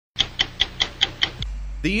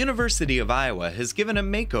The University of Iowa has given a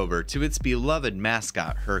makeover to its beloved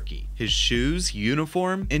mascot Herky. His shoes,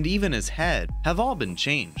 uniform, and even his head have all been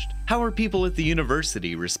changed. How are people at the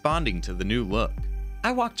university responding to the new look?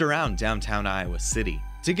 I walked around downtown Iowa City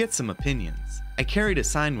to get some opinions. I carried a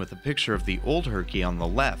sign with a picture of the old Herky on the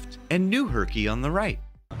left and new Herky on the right.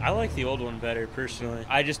 I like the old one better, personally.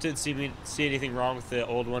 I just didn't see anything wrong with the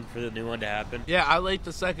old one for the new one to happen. Yeah, I like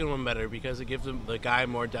the second one better because it gives the guy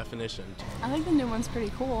more definition. I think the new one's pretty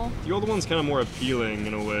cool. The old one's kind of more appealing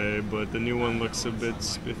in a way, but the new one looks a bit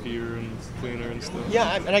spiffier and cleaner and stuff.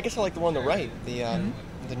 Yeah, and I guess I like the one on the right,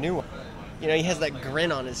 the new one. You know, he has that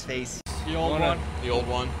grin on his face. The old one. The old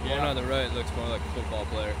one? Yeah. The one on the right looks more like a football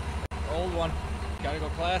player. Old one. Gotta go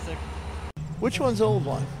classic. Which one's the old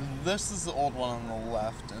one? This is the old one on the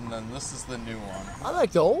left, and then this is the new one. I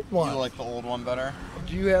like the old one. You like the old one better?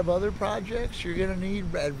 Do you have other projects you're gonna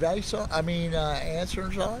need advice on?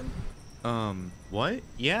 Answers on? What?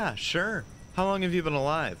 Yeah, sure. How long have you been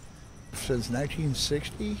alive? Since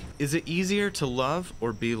 1960? Is it easier to love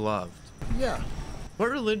or be loved? Yeah.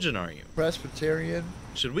 What religion are you? Presbyterian.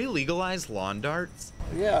 Should we legalize lawn darts?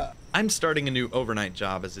 Yeah. I'm starting a new overnight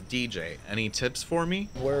job as a DJ. Any tips for me?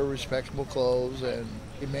 Wear respectable clothes and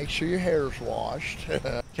make sure your hair's washed.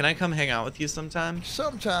 Can I come hang out with you sometime?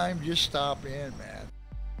 Sometime, just stop in, man.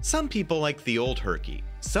 Some people like the old Herky.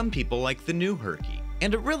 Some people like the new Herky.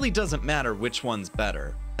 And it really doesn't matter which one's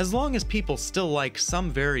better, as long as people still like some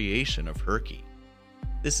variation of Herky.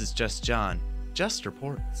 This is Just John, Just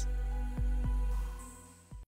Reports.